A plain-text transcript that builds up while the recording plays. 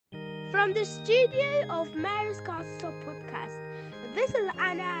From the studio of Mary's Castle Podcast, this is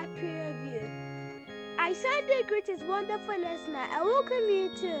Anna Preview. I send the greatest wonderful listener. I welcome you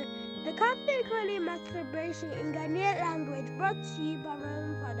to the Catholic Holy Mass celebration in Ghanaian language, brought to you by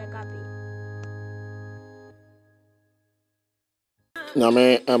Reverend Father Gabi.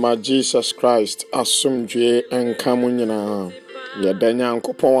 Name ama Jesus Christ asumdwe enka mu nyina yɛda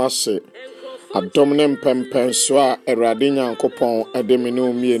Nyankopɔn ase adom ne mpɛmpɛn so a Awurade Nyankopɔn ade me ne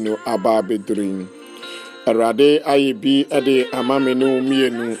umienu aba abɛdurin Awurade aye bi ade ama me ne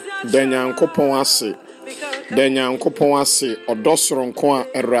umienu da Nyankopɔn ase ɔdɔ soronko a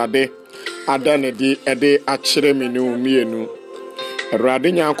Awurade ada ne di ade akyerɛ me ne umienu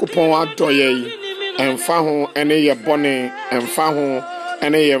Awurade Nyankopɔn adɔ yɛ Emfa ho ene ye bone emfa ho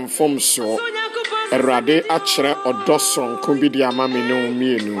ene ye mfomso Awurade akyerɛ ɔdɔ sonko bi di ama me ne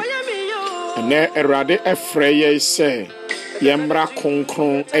umienu ene Awurade efrɛ ye sɛ yɛmmra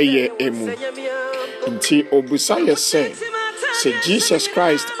konkron ɛyɛ emu nti obusa ye sɛ Jesus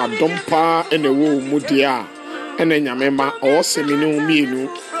Christ adom pa ene wo mu dia ene nyame ma ɔwɔ me ne umienu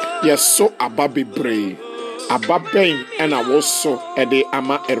yeso aba bebree aba bɛn ɛna wo so ɛde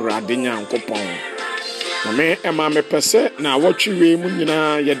ama Awurade Nyankopɔn Name ema mepese na awotwe mu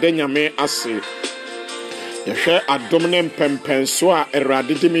nyina yɛda nyame ase yɛhwɛ adom ne mpɛmpɛn so a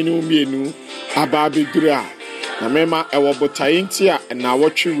Awurade de me ne umienu aba abeduru a name ma ɛwɔ botae nti a na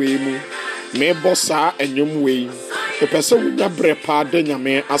awotwe mu mebɔ saa enyom wei mepese wunya brɛ pa de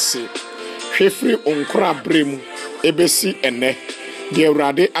nyame ase hwefiri onkora brɛ mu ebesi ene de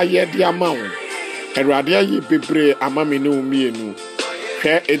Awurade ayɛ de ama wo Awurade ayɛ bebree ama me ne umienu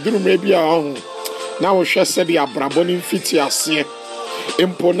hwɛ edurumre bi a ho na wo hwɛ sɛ de abrabɔ ne mfiti ase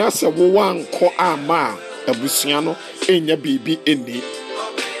empo na sɛ wo wankɔ ama abusua no enya bibi eni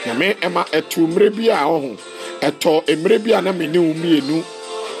nyame ema etumre bi a ho eto emre bi a na me ne umienu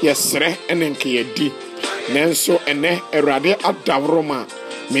yɛsrɛ ene nke yɛdi nanso ene Awurade adawroma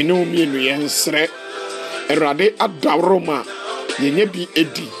me ne umienu yɛnsrɛ Awurade adawroma yenye bi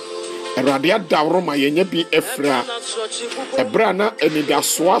edi Awurade adawroma yenye bi efra ebra na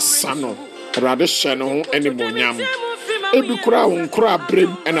enidaso asa no Awurade hyɛ no ho animonyam ebi kura wo nkura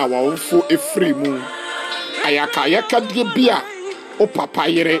brem ɛna wawofo efiri mu ayaka die bi a o papa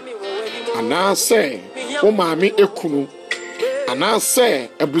yere anase o maame ekunu anase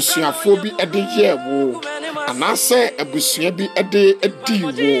abusuafo bi ɛde yɛ wo anase abusua bi ɛde edi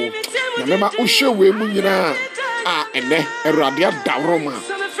wo na mema ohwe we mu nyina a ene Awurade adawroma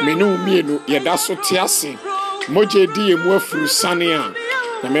me ne umienu yɛda so te ase mogye di emu afuru sane a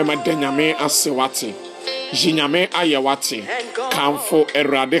na mema danyame ase wate jinyame aye wate kamfo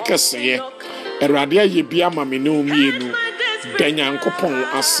Awurade keseye Awurade aye bia ma me ne umienu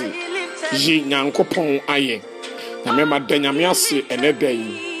danyankopɔn ase jinyankopɔn aye na mema danyame ase ene dai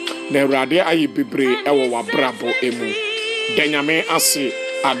na Awurade aye bebre ewo wabrabo emu danyame ase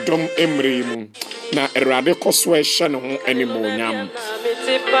adom emre mu na Awurade koso ehye ne ho animonyam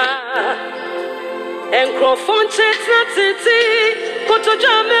Enkrofon chetati koto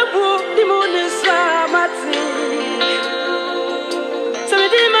jamebu dimonisa mati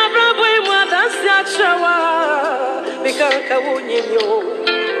Samedi ma brabo e mo dansi achawa bikanka wonyemyo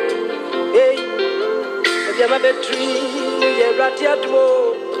Hey Obiama betri ye radia dwo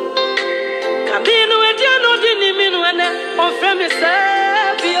Kamino ediano diniminu ene onfre me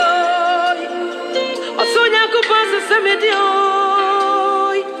sebio Osonya kupasa semedio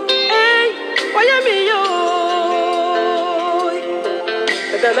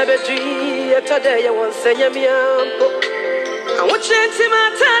Bella Betty, a Tadea, one Senyamiampo. I want you to my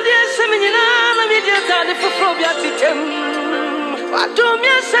Tadia Seminina, media Tadi for Frobia Titem. I don't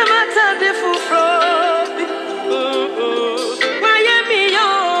miss some Tadi for Frobi. Miami, yo.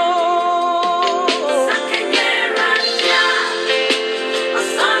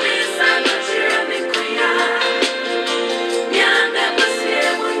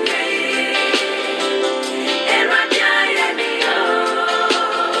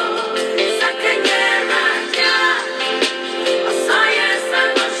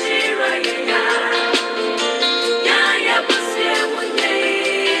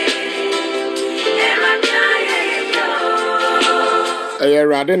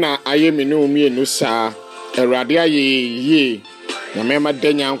 Awurade na aye me ne umienu saa Awurade aye ye na mema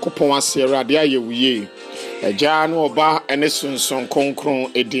da Nyankopɔn ase Awurade aye wuye agya no oba ene sunson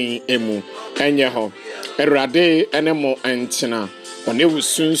konkron edin emu enye ho Awurade ene mo entena one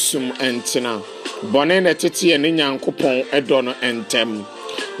wusunsum entena bone na tete ene Nyankopɔn edo no entem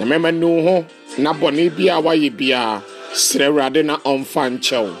na mema nu ho na bone bia waye bia sre Awurade na omfa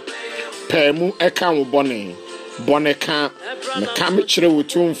nchew pemu eka wo bone boneka meka me kyerɛ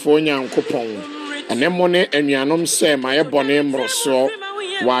wotumfo Nyankopɔn ene mo ne anuanom sɛ ma yɛ bɔne mmoroso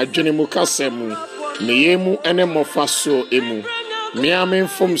wa adwene mu kasa mu ne yemu ene mofa so emu miame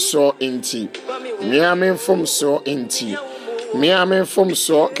mfom so enti miame mfom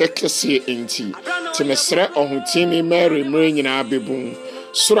so kekese enti timesre ohutini Mary mre nyina bebun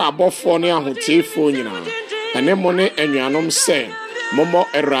soro abɔfo ne ahoteefo nyina ene mo ne anuanom sɛ momo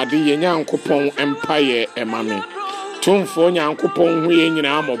Awurade yɛ Nyankopɔn empaye emame tumfo Nyankopɔn hu yɛ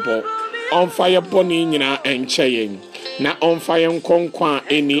nyina mɔbɔ onfa yɛ bɔne nyina enkyɛ yɛn na onfa yɛ nkonkwa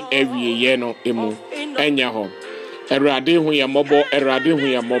eni awieye no emu enya ho Awurade hu yɛ mɔbɔ Awurade hu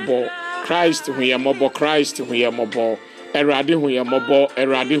yɛ mɔbɔ Christ hu yɛ mɔbɔ Christ hu yɛ mɔbɔ Awurade hu yɛ mɔbɔ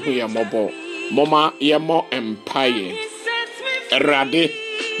Awurade hu yɛ mɔbɔ moma yɛ mɔ empaye Awurade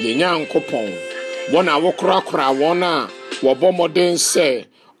yɛ Nyankopɔn wona wokrakra wona wɔbɔ modern sɛ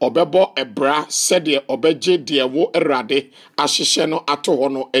ɔbɛbɔ ebra sɛdeɛ ɔbɛgye deɛ wo Awurade ahyehyɛ no ato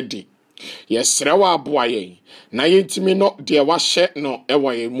hɔ no adi yɛsrɛ wa aboa yɛn na yɛntimi no deɛ wahyɛ no ɛwɔ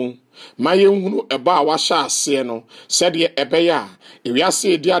yɛn mu ma yɛnhunu ɛba a wahyɛ ase no sɛdeɛ ɛbɛyɛ a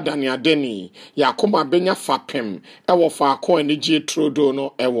ewiase edi adane adani yakoma benya fapem ɛwɔ faako anigye trodo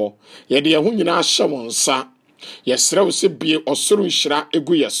no ɛwɔ yɛde yɛn ho nyinaa hyɛ wɔn nsa yɛsrɛ wo sɛ bie ɔsoro nhyira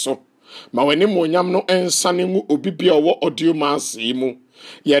egu yɛ so ma w'ani monyam no ensane ngu obi bia ɔwɔ audio maase mu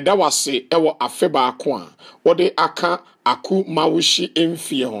yɛda wase ɛwɔ afe baako a wɔde aka aku mawushi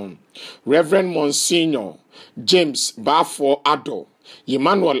emfie ho Reverend Monsignor James Bafo Ado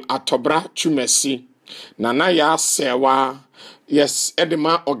Emmanuel Atobra Chumesi Nana ya sewa yes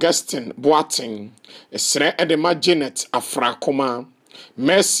Edema Augustine Boating Esre Edema Janet Afrakoma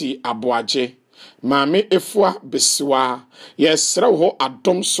Mercy Abuaje Mami Efua Besiwa yesre ho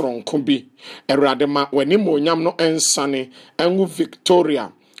adom soronko bi Awurade ma wani monyam no ensane enwu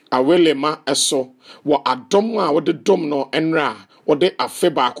Victoria awelema eso wo adom a wode dom no enra wode afe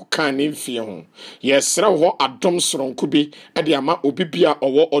baako kan ne mfie ho yesre ho adom soronko bi ede ama obi bia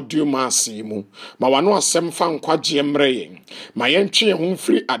owo audio maase mu ma wano asem fa nkwagye mreye ma yentwe ho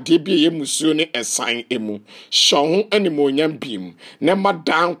mfiri ade bi ye musuo ne esan emu hyo ho animonyam bim ne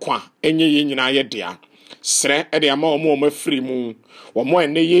madan kwa enye ye nyina ye dia sre ede ama omo mafiri mu omo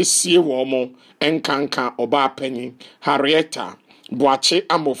ene yesie wo omo enkanka oba panyi Harrieta Boache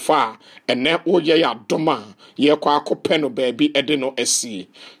amofa ene oye ya doma ye kwa akopɛ no baabi ede no asi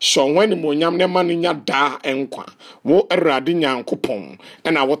shonwani monyam ne ma no nya daa enkwa wo Awurade Nyankopɔn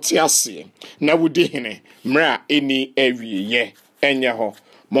ɛna wote ase na wudi hene mra eni awieye enye ho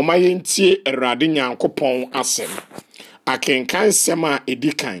moma yentie Awurade Nyankopɔn asem akenkan sɛm a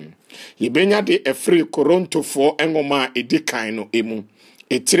edikan yebenya de efri Korontofo enwoma a edikan no emu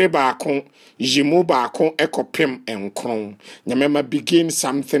etire baako jimu baako ekopem enkron nyamema begin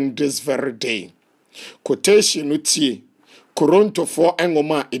something this very day quotation no tie Korontofo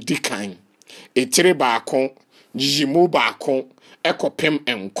enwoma edikan etire baako jimu baako ekopem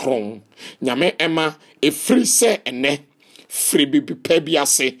enkron nyame ema efri se ene free bibi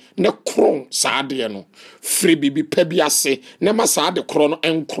pebiase ne kron saade no free bibi pebiase ne ma saade kron no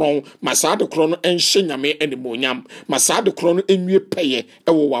enkron ma saade kron no enhye nyame animonyam ma saade kron no enwie peye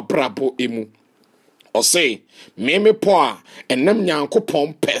ewo wabrabo emu ose meme po a enam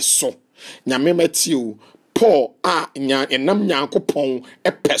Nyankopɔn peso nyame matiu Paul a enam Nyankopɔn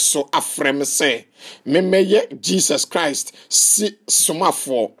epeso afrem se memeye Jesus Christ si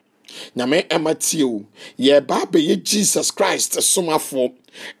somafo nyame ematio ye baba ye Jesus Christ somafo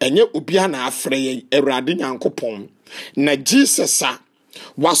enye obia na afre ye Awurade Nyankopɔn na Jesus a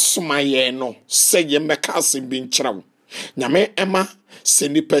wasoma ye no se ye meka asem bi nkyerɛw nyame ema se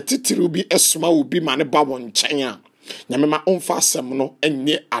nipa titiri bi esoma obi ma ne ba won nkyɛn a nyame ma onfa asem no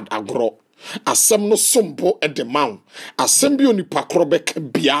enye adagoro asem no sombo edemaw asem bi onipa koro beka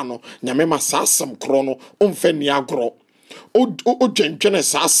bia no nyame ma sa asem koro no onfa ni agoro o dwendwene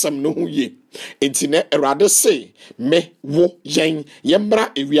sa asem no hu ye enti na Awurade se me wo yen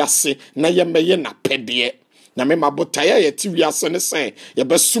yemra ewiase na yemeye na pede na me mabotaya yeti wiase ne se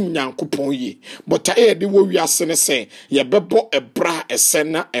yebesum Nyankopɔn ye botaya de wo wiase ne se yebebo ebra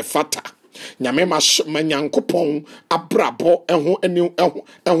esena efata nyame ma Nyankopɔn abrabo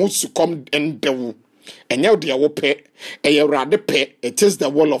eho sukom endewu enye de wo pe Awurade pe it is the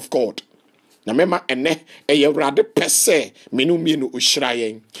will of God na mema ene Awurade pese menu mienu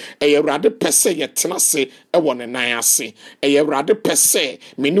ohyirayen Awurade pese yetena se ewo ne nan ase Awurade pese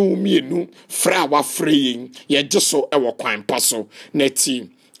menu mienu fra wa freyin ye giso ewo kwan paso na ti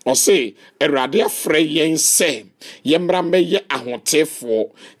ose Awurade afre yen se yemra meye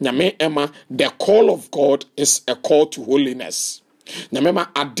ahotefo nyame ema the call of God is a call to holiness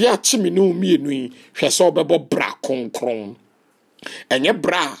nyamema ade achi me no mienu yi hwese obebo bra konkron enye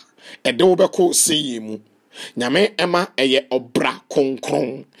bra ede wobeko seye mu nyame ema eye obra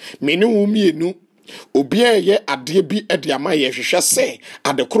konkron me ne wo mienu obi eye ade bi ede amaye hwehwe se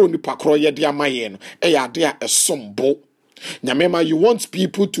ade kro nipa kro ye de amaye no eye ade a esombo nyamema you want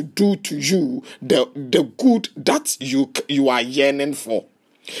people to do to you the good that you are yearning for.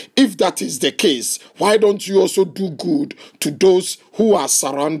 If that is the case, why don't you also do good to those who are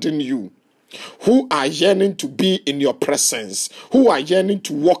surrounding you, who are yearning to be in your presence, who are yearning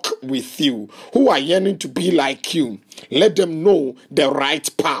to walk with you, who are yearning to be like you? Let them know the right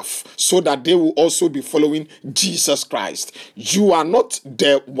path so that they will also be following Jesus Christ. You are not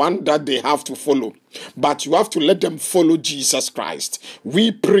the one that they have to follow, but you have to let them follow Jesus Christ.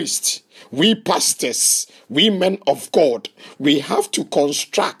 We priests, we pastors, we men of God, we have to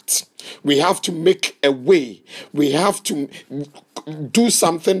construct, we have to make a way, we have to do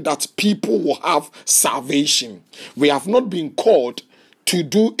something that people will have salvation. We have not been called to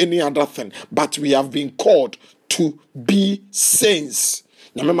do any other thing, but we have been called to be saints.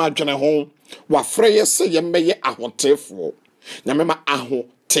 Nyamema adwene ho wa freye se yemeye ahotefo. Nyamema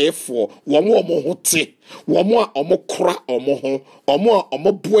ahotefo womo ho te, womo a omokora omo ho, omo a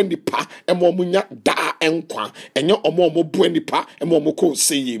omobo nipa ema omunya da enkwa, enye omo bo nipa ema omoko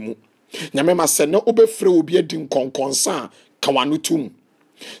seye mu. Nyamema se ne obefre obi adi nkonkonsa kawanu tum.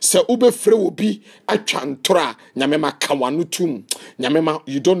 Se ubefre obi atwantora nyamema kawanu tum. Nyamema,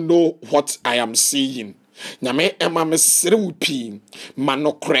 you don't know what I am saying. Nyame ema mesere upi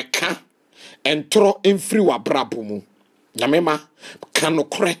manokreka entro emfiri wabrabo mu. Nyamema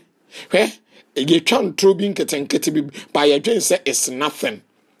kanokre ye twantro bi nketenkete bi ba ye dwen se is nothing.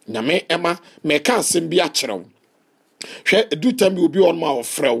 Nyame ema meka asem bi akyerɛw. Hwe edutam bi obi on ma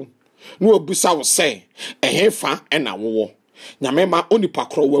ofrew no obusa wo se ehefa ena wo. Nyamema onipa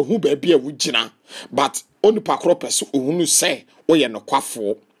kro wahu ba bia wugina, but onipa kro pese ohunu se woye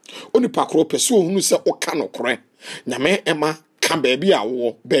nokwafo. Onipa kro pese ohunu se oka nokre. Nyame ema ka ba bia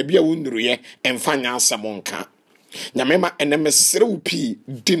wo nuruye emfanya asamonka. Nyamema enemesere upi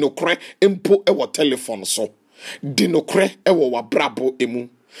di nokre empo ewo telephone so. Di nokre ewo wabrabo emu.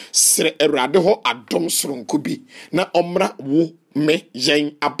 Sere erade ho adom soronko bi na omra wo me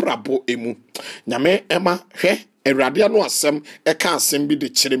yen abrabo emu. Nyame ema hwe erade no asem eka asem bi de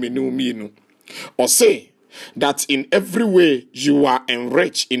kire me no mienu. Or say that in every way you are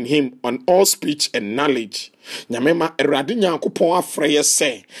enriched in him on all speech and knowledge. Nyamema erade nyankopon afreye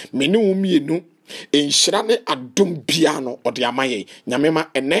se me ne wo mienu enhyira ne adom bia no ode amaye. Nyamema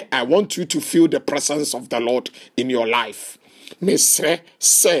ene I want you to feel the presence of the Lord in your life. Mesre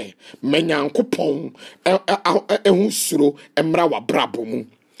se menyankopon ehusuro emra wabrabo mu.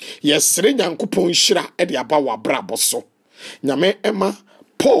 Yesre nyankopon hyira ede aba wabrabo so. Nyame ema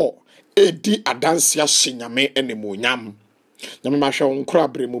Paul edi adansia hye nyame enemonyam. Nyame ma hwe onkra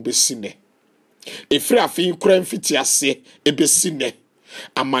bremu besine. Efiri afi kura mfiti ase ebesine.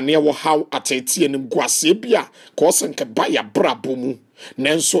 Amane wo haw atetie nim guase bia ko senke ba ya brabo mu.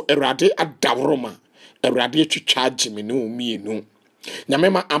 Nenso erade adaworoma. Erade twitwa agime ne omienu.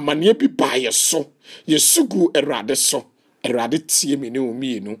 Nyamema amane bi baye so. Yesugu erade so. Erade tie me ne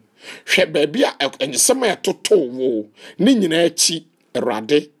omienu. Hwe ba bia enyesema ya toto wo. Ni nyina achi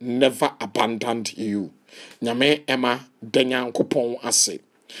erade never abandoned you. Nyame ema denyankopon ase.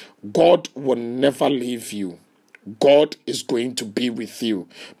 God will never leave you. God is going to be with you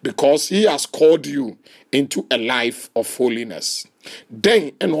because he has called you into a life of holiness.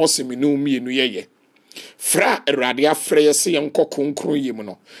 Then and also me no mienu ye. Fra erade afre se yenko konkro yim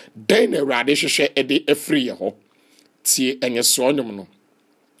no. Den erade hwehwe ede afri ye ho. Tie enye so onyum no.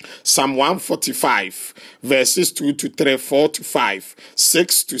 Psalm 145 verses 2 to 3, 4 to 5,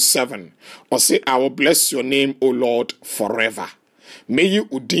 6 to 7. Or say, I will bless your name, O Lord, forever. May you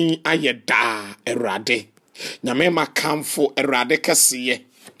udin ayeda erade. Nyame makamfo erade kasiye.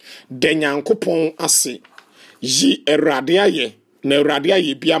 Denyankopon ase. Yi erade aye. Na erade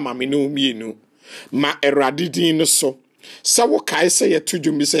aye bia mame no mienu. Ma erade din no so. Sa wo kai se ye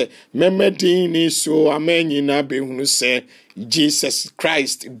tudwumi se meme din ni so amenyi na behunu se Jesus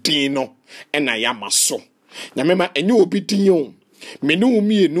Christ din no ena ya maso. Nyame ma enye obi din o. Me no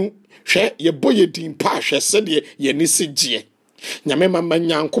mienu hwe ye boye din pa hwe se de ye ni sigye. Nyame ma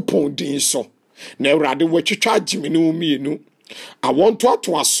manyankopon din so. Na erade wetwetwa agime no mienu. I want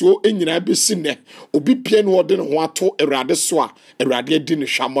to aso enyina besi ne obi pie no ode ne ho ato erade so a erade di ne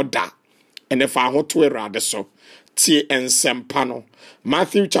hwamoda. Ene fa ho to erade so. Tie ensempano.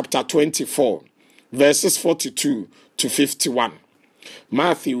 Matthew chapter 24 verses 42 to 51.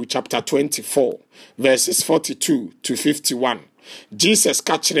 Matthew chapter 24 verses 42 to 51. Jesus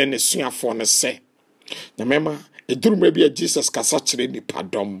ka kyerɛ ne suafoɔ no sɛ nyamema eduruma bi a Jesus kasa kyerɛ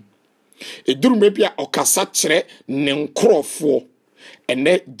nipadɔm eduruma bi a ɔkasa kyerɛ ne nkorɔfoɔ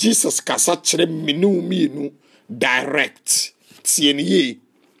ɛnɛ Jesus kasa kyerɛ mienu direct tie ne ye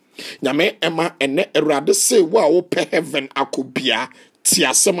nyame ɛma ɛnɛ Awurade sɛ wo a wopɛ heaven akobia tie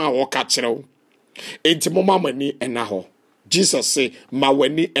asɛm a wɔka kyerɛ wo enti moma mani ɛna hɔ Jesus say ma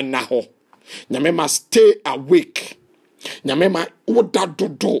wani ɛna hɔ nyame ma stay awake nyame ma woda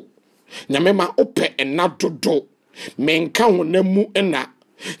dodo nyame ma opɛ ɛna dodo menka ho na mu ɛna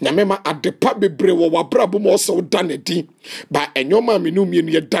nyame ma adepa bebre wɔ wabrabo mo so woda ne di ba enyoma menu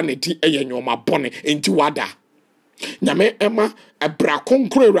mienu ye da ne di ɛyɛ nyoma bɔne enti wada nyame ɛma abra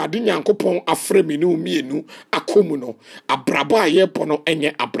konkro Awurade Nyankopɔn afrɛ menu mienu akomu no abrabo a yɛbɔ no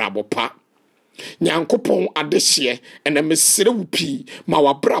ɛnyɛ abrabo pa Nyankopɔn adehye ɛna mesere wo pii ma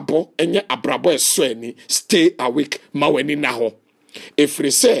wabrabo ɛnyɛ abrabo ɛso ani stay awake ma wani na hɔ efiri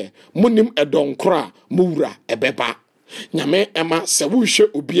sɛ munim ɛdɔnkoro a muwura ɛbɛba nyame ɛma sɛ wohwɛ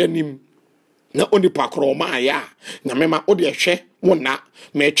obi anim na onipa korɔ ma aya nyame ma ode ɛhwɛ wona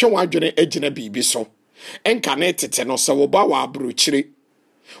ma ɛtwe wadwene agina bibi so enka ne tete no sɛ wo ba wa abrokyire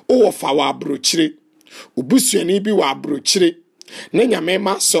wo fa wa abrokyire obusuani bi wa abrokyire na nyame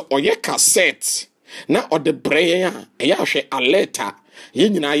ma sɛ ɔyɛ cassette na ɔde brɛ a ɛyɛ ahwɛ alert ye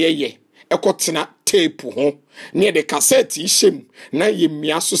nyina yɛyɛ ɛkɔtena tape ho ne de cassette yi hyem na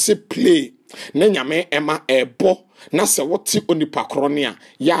yemia so se play na nyame ɛma ɛbɔ na sɛ wote onipa korɔ ne a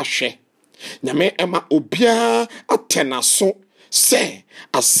yɛahwɛ nyame ɛma obia atenaso sɛ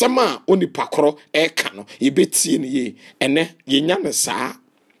asɛm a onipa korɔ ɛka no yɛbɛtie ne ye ɛnɛ yɛnya ne saa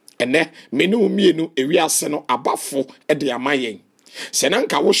ɛnɛ mene umienu ewiase no abafo ɛde ama yɛn sɛ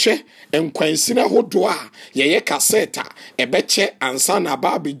nanka wohwɛ nkwansina hodo a yɛyɛ cassette a ɛbɛkyɛ ansa na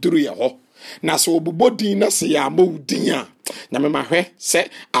ba abeduru yɛ hɔ na sɛ obubodin na sɛ yɛ amawudin a na me mahwɛ sɛ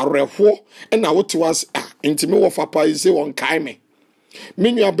arɛho na wote was intimi wo fa pa ise won kae me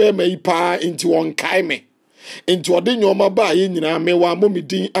menua ba ma yi pa inti won kae me inti ode nyoma ba ye nyina me wa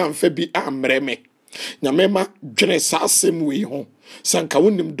momidin amfa bi amrɛ me na me ma dwene sa asɛm wei ho sanka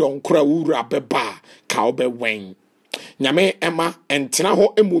wonim donkora wura bɛba ka obɛwen nyame ɛma entena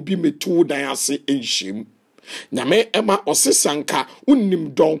hɔ emobi metu dan ase enhyem nyame ɛma ɔsesanka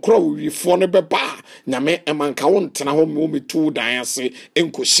wonim donkora wifo no bɛba nyame ɛma nka wontena hɔ metu dan ase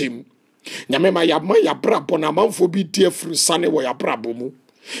enkohyem nyame ma yabrabo na manfo bi die frusane wɔ yabrabo mu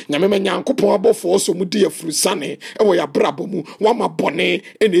nyame ma Nyankopɔn abɔfo so mu die frusane ɛwɔ yabrabo mu wama bɔne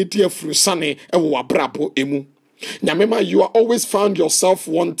ene die frusane ɛwɔ wabrabo emu nyame ma you are always found yourself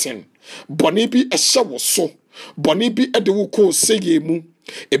wanting bɔne bi ɛhyɛ wo so bɔne bi ɛde wo kɔ seye mu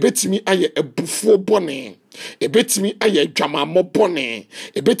ebetimi ayɛ ebufuo bɔne ebetimi ayɛ dwamamɔ bɔne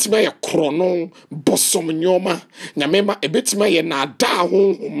ebetimi ayɛ krono bosom nyoma nyame ma ebetimi ayɛ naada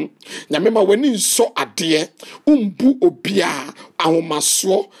honhom nyame ma wani nso adeɛ umbu obia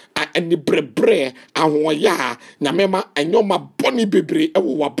ahomaso ani brebre ahoya nyame ma anyoma bɔne bebre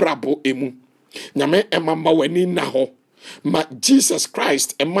ɛwɔ wabrabo emu nyame ɛma ma wani na hɔ ma Jesus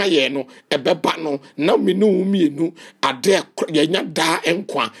Christ ema ye no ebeba no na menu mienu ade yenya da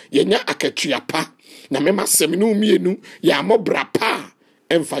enkwa yenya akatua pa na mema semenu mienu ya mobra pa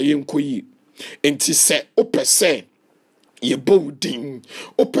emfa yenkoyi enti se opese ye bowdin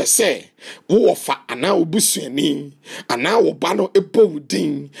opese wo fa ana obusuani ana wo ba no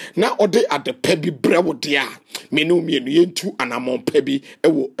ebowdin na ode ade pa bi brewo de a menu mienu yentu anamon pa bi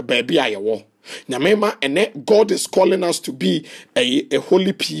ewo baabi ayewo Nyamema ene God is calling us to be a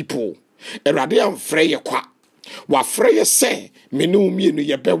holy people. Erade amfrɛ ye kwa. Wafrɛ ye se menu mienu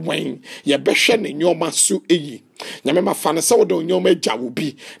ye be wen ye be hwɛ ne nyoma so eyi. Nyamema fa ne se wo do nyoma agya wo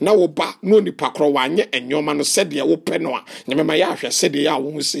bi na wo ba no nipa kro wanye enyoma no se de wo pɛ no a nyamema ya hwɛ se de ya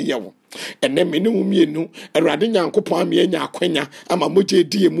wo se ye wo. Ene menu mienu Erade Nyankopɔn ame nya akwanya ama mogye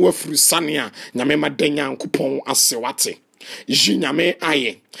die mu afurusane a nyamema da Nyankopɔn asewate. Jinyame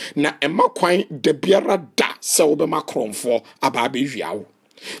aye na ema kwan de biara da se wo be makromfo aba be hwiawo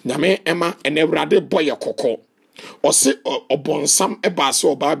nyame ema enewrade boye kokko ose obonsam eba se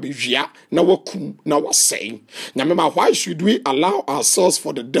oba be hwia na wakum na wasɛn nyame ma why should we allow ourselves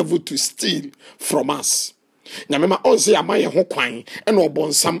for the devil to steal from us nyame ma onse amaye ho kwan ena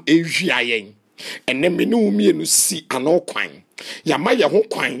obonsam ehwia yen ene menu mienu si ano kwan yamaye ho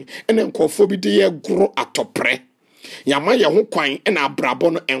kwan ena nkofo bi de ye goro atopre yama ye ho kwan na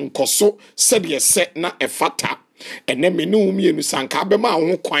abrabo no enkoso sebe se na efata ene menu mienu sanka bema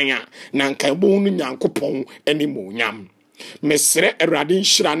ho kwan a na nka bo nu Nyankopɔn animo nyam mesre Awurade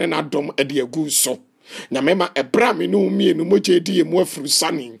nhira ne nadom ade agu so na mema ebra menu mienu mogye die mu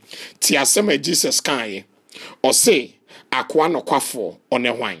afurusane ti asema Jesus kan ye o se akoa nokwafo one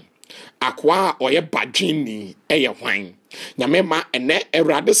hwan akoa oye badwini eye hwan nyame ma ene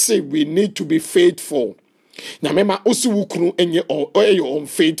Awurade say we need to be faithful nyame ma osi wukunu enye oye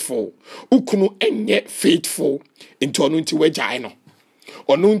unfaithful ukunu enye faithful into onu nti wagyae no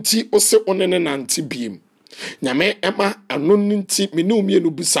onu nti ose onene nanti biem nyame ema anu nti menumie no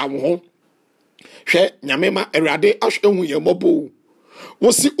busa wo ho hwe nyame ma Awurade ahwehu ye mobo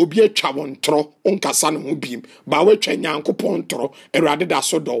wosi obi atwa wontro onkasa no ho biem ba wetwa Nyankopɔn ntro Awurade da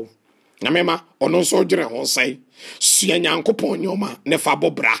so do nyame ma ono so gyere ho sai sua Nyankopɔn nyoma ne fa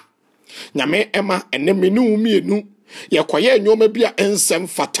bobra nyame ema ene menumie yekoye nyoma bia ensem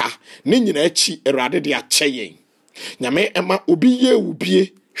fata ne nyina achi Awurade de akyeye nyame ema obi ye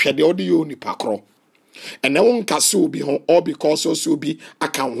ubie hwede ode ye onipa kro ene wonkasa obi ho all because also obi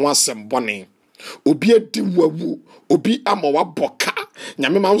aka ho asem bone obi adi wawu obi amawa boka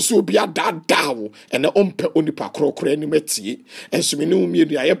nyame ma nso obi adadawo ene ompe onipa krokro ani matie enso me ne umie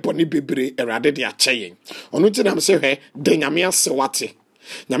du aye bone bebre Awurade de akyeye ono ti na me se hwe de nyame ase wate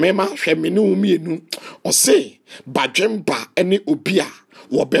nyame ma hwe me ne umie ose badwemba ene obi a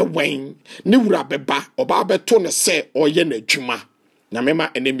wo be wen ne wura beba oba beto ne se oye na adwuma nyame ma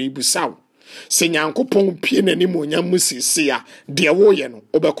ene me busaw se Nyankopɔn pie n'anim onyam sisi a de wo ye no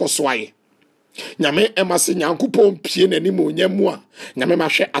obekoso aye nyame ema se Nyankopɔn pie n'anim onyam a nyame ma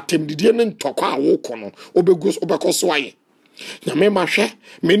hwe atemdidie ne ntokwa a wo kono obekoso aye nyame ma hwe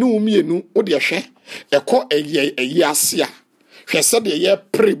me ne umienu wo de hwe ekɔ eyi ase a hwe se de ye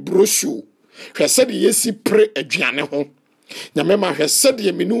pre broshu hwe se de ye si pre aduane ho nyame ma hwe se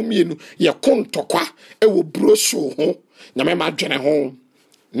de me ne umienu ye kontokwa ewo broshu ho nyame ma dwene ho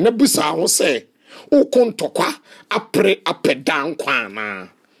ne busa ho se wo kontokwa apre apedan kwa na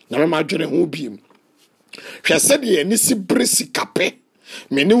nyame ma dwene ho biem hwe se de ni si bresi kape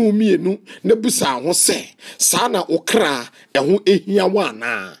me ne umienu ne busa ho se sa na okra eho ehia wa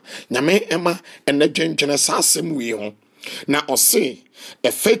na nyame ema ene dwendwene sa asem wi ho na ose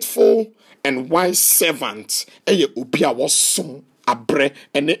a faithful and wise servant eye obi a wosom abre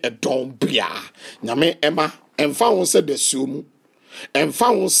ene edon bria nyame ema emfa ho se de suomu emfa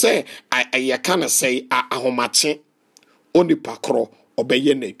ho se ayeka na sei ahomache onipa kro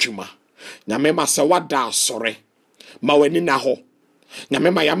obeye na adwuma nyame ma se wada asore ma wani na ho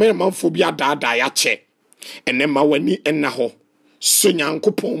nyame ma yame manfo bi adada ya che ene ma wani enna ho so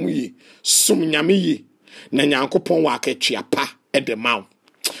Nyankopɔn mu yi sum nyame yi na Nyankopɔn wa akatwia pa ede maw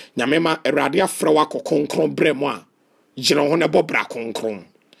nyame ma Awurade afra wa kokonkron bremu a gyina ho na bobra konkron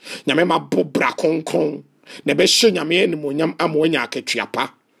nyame ma bobra konkron na be hye nyame anim onyam amwonya akatwia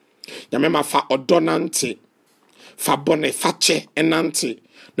pa nyame ma fa odonante fa bone fa che enante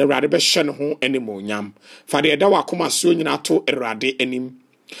na Awurade be hye ne ho anim onyam fa de da wa koma so nyina to Awurade anim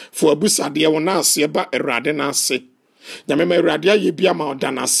fo abusade wona ase ba Awurade na ase nyame ma Awurade aye bia ma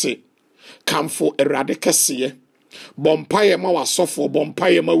odana ase kamfo Awurade kese bompaye ma wasofo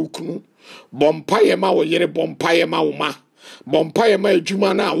bompaye ma ukunu bompaye ma wo yere bompaye ma wo ma bompaye ma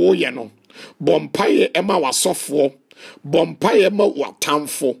adwuma na wo ye no bompaye ema wasofo bompaye ma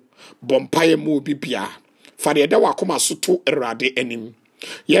watamfo bompaye ma obibia fa de da wakoma so to Awurade anim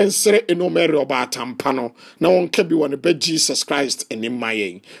yensere enomere oba atampa no na wonka bi won be Jesus Christ anim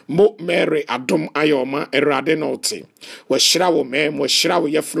mayen mo Mary adom ayoma Awurade note wo hyira wo wo hyira wo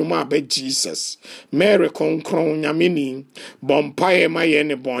yefruma be Jesus Mary konkron nyameni bompaye maye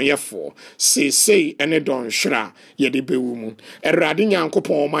ne bonyefo sei ene don hyira ye de bewu mu Awurade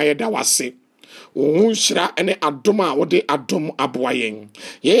Nyankopɔn maye da wase wo hyira ene adom a wo de adom aboayen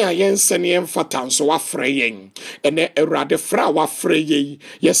ye ya yensene yemfata nso wafra yen ene Awurade fra wafra ye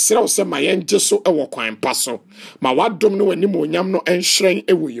yesra wo se mayen jeso ewo kwan paso ma wadom no wani monyam no enhyren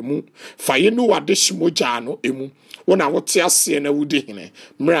ewo yemu fa ye no wade himogya no emu wona wote ase na wudi hene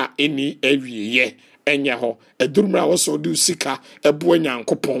mra eni awieye enye ho edurumra wo so du sika ebo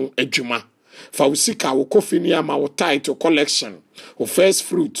Nyankopɔn adwuma fa usika wo kofini ama wo title collection wo first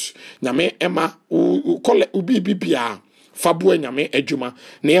fruit nyame ema wo bibia fabu nyame adwuma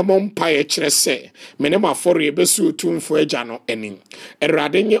na ye mompa ye kire se mene mafore ye besu otumfo agya no enin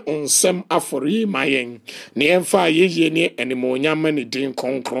Awurade nye onsem afore mayen na ye mfa yeye ne enimo nyama ne din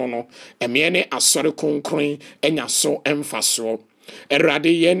konkron no emye ne asore konkron enya so emfaso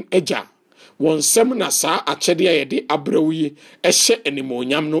Awurade yen agya wonsem na sa akyede ye de abrawi ehye enimo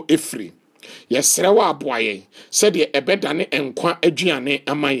nyam no efri yesre wa aboaye se de ebedane enkwa aduane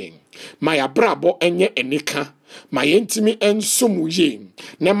amayen ma ya brabo enye enika ma yentimi ensom ye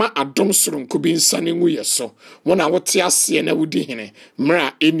na ma adom soronko bi nsane ngu yeso wona wote ase na wudi hene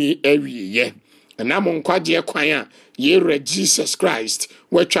mra eni awieye na mo nkwagye kwan a yɛwura Jesus Christ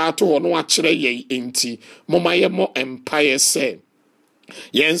watwa ato hɔ no akyerɛ yɛn enti moma yɛmmɔ empire sɛ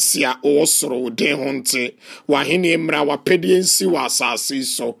yensia osoro de honte wahene mra wapedie nsi wa asase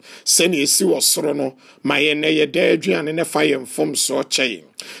so sene esi osoro no ma ye ne ye da aduane ne fa ye mfom so kyɛ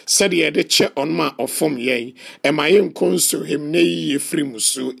sɛde ye de kyɛ onma ofom ye e ma ye nkonso hem ne ye firi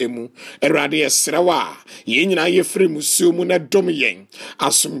musu emu erade ye srewa ye nyina ye firi musu mu na dom yen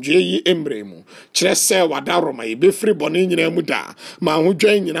asomdwe yi emre mu kyerɛ sɛ wadaroma ye be firi bɔne nyina mu da ma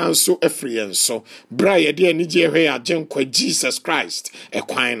hodwan nyina nso afiri yen so bra ye de anigye hwe agyenkwa Jesus Christ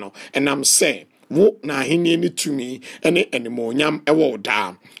ekwan no enam sɛ wo na ahenie ni tumi ene animonyam ewo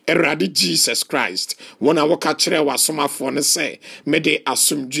da erade Jesus Christ wona woka kyerɛ wasomafo ne sɛ mede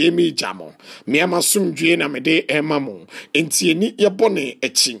asomdwe mi gyamo me amasomdwe na mede emamo enti eni yebɔne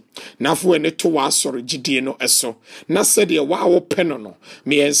akyi nafo ene to wasɔre gidie no eso na sɛ de wa wo pɛ no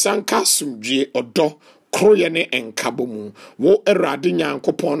me ensanka asomdwe ɔdɔ kroye ne enkabomu wo erade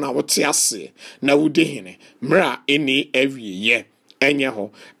nyankopɔn na wote ase na wode hene mra eni awiye enye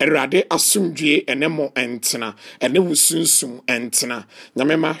ho erade asomdwe enemo entena ene wusunsum entena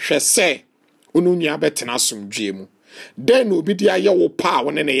nyamema hwɛ sɛ onunua betena asomdwe mu den no obi dia ye wo pa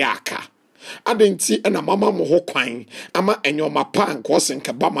wo ne yaka adenti na mama mo ho kwan ama enyoma pa nkɔse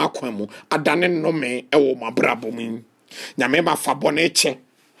nkeba ma kwan mu adane nnome ewo mabrabo mu nyamema fa bɔne kyɛ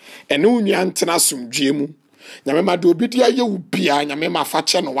ene unua ntena asomdwe mu nyamema de obi dia ye wo bia nyamema fa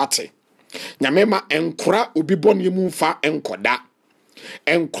kyɛ no wate nyamema enkora obi bɔne mu fa enkoda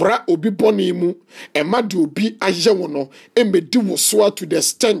enkora obi bɔne mu ema de obi ayɛ wo no emedi wo so to the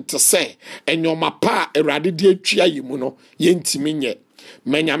extent sɛ enyoma pa erade de atwa yi mu no yentimi nye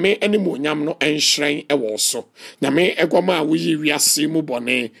menyame ene mo nyam no enhran ewo so nyame egwama a woyi wiase mu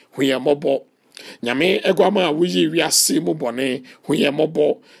bɔne hoye mɔbɔ nyame egwama a woyi wiase mu bɔne hoye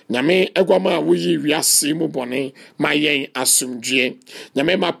mɔbɔ nyame egwama a woyi wiase mu bɔne ma yen asomdwe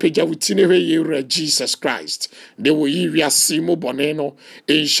nyame ma pagya wutine hwe yewura Jesus Christ de woyi wiase mu bɔne no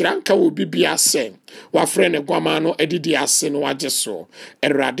enhranka wo bibia sɛ wafrɛ ne gwama no edidi ase no agye so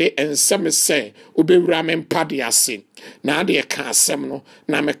erade ensem sɛ obewura me mpade ase na ade ka asɛm no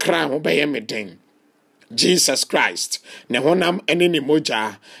na me kra ho bɛyɛ me den Jesus Christ ne honam ene ni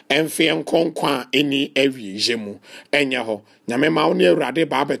moja emfe nkonkwa eni awiye mu enye ho nyame ma wo ne awurade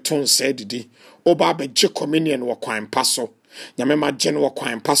ba beton sɛ didi oba be gye communion wo kwan paso nyame ma gye no wo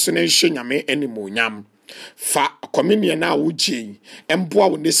kwan paso na nhye nyame eni monyam fa communion na wo gye emboa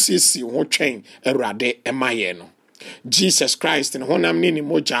wo ne siesie ho twɛn awurade emaye no Jesus Christ ne honam ne ni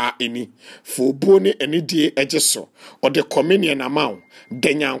moja eni fo obuo ne enidie egye so ode communion amaw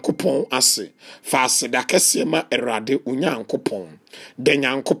denyankopon ase fa ase da kese ma erade unyankopon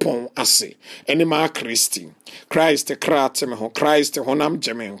denyankopon ase eni ma Christ krate me ho Christ honam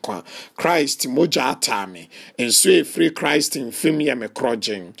jeme nkwa Christ moja atame enso efri Christ mfim ye me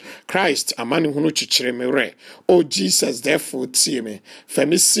krogen Christ amani hunu chichire me re o Jesus therefore tie me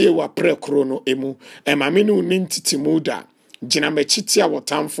famisie wa prekro no emu emame no nintiti muda gina mechiti a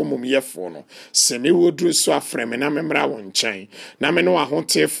wotamfo mumyefo no se me wodru so afreme na memra wo nkyɛn na me no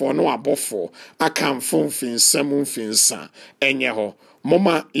ahotefo no abɔfo aka mfomfinsam mfinsa enye ho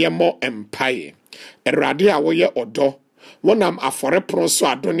moma yemo empaye erade a woyɛ ɔdɔ wonam aforepro so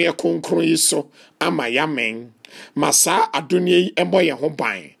adone konkron yi so ama yamen masa adone yi embo ye ho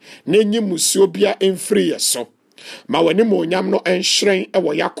ban na enyi musuo bia emfiri ye so ma wani mo nyam no enhyren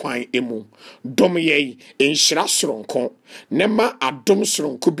ewo yakwan emu dom ye enhyira soronko ne ma adom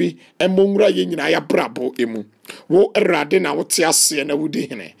soronko bi emonwura ye nyina ya brabo emu wo erade na wote ase na wudi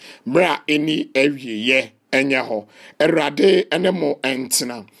hene mra eni awieye enye ho erade enemo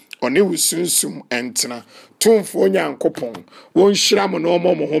entena one wusunsum entena tumfo nyankopon won hyira mo no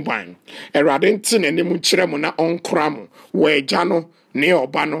mo ho ban erade ntene anim kyerɛ mo na onkora mo wo agya no ne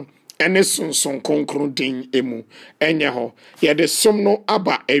oba no ene sonson konkron din emu enye ho yede som no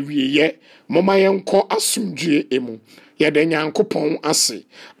aba awieye moma yenko asomdue emu yede nyankopon ase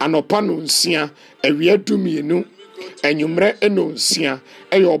anopa no nsia awie dumienu enyumre enonsia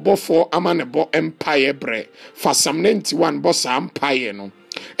eye obofo amanebo empire bre fasam 91 bosa empire no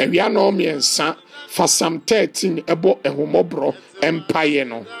ewia no miensa fasam 13 ebo ehomobro empire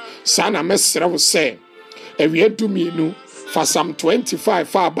no sana mesre wo se ewie dumienu for Psalm 25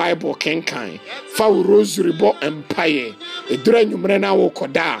 for Bible kenkan for rosary bo empire edura nyumre na wo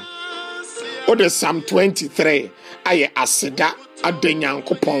koda o de Psalm 23 aye aseda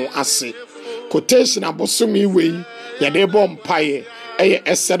adanyankopon ase quotation abosomi wei ya de bo empire aye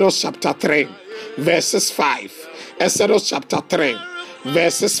Exodus chapter 3 verses 5 Exodus chapter 3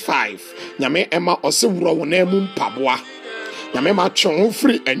 verses 5 nyame ema ose wuro wo na mu mpaboa nyame ma twe ho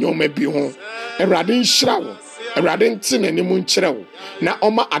firi enyoma bi ho Awurade nhyira wo Awurade nte n'anim nkyerɛ wo na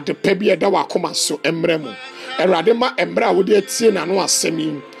ɔma adepa bi ɛda wakoma so emrɛ mu Awurade ma emrɛ a wode atie na no asɛm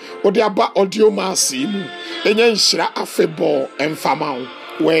yi wode aba audio mass yi mu enya nhyira afebɔ emfama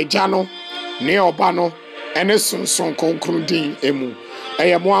wo wagya no ne ɔba no ene sonson konkron din emu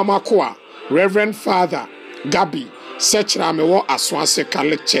ɛyɛ mo amako a Reverend Father Gabi Sechra mewo Asoase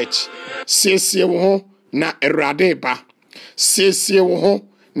Catholic Church siesie wo ho na Awurade ba siesie wo ho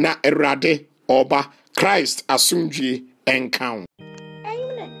na Awurade oba Christ asumdwie enka.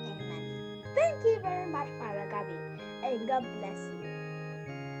 Amen. Thank you very much, Father Gabi, and God bless you.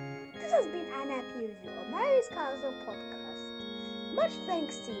 This has been Anna Purview of Mary's Council Podcast. Much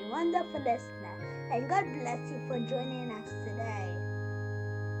thanks to you, wonderful listener, and God bless you for joining us today.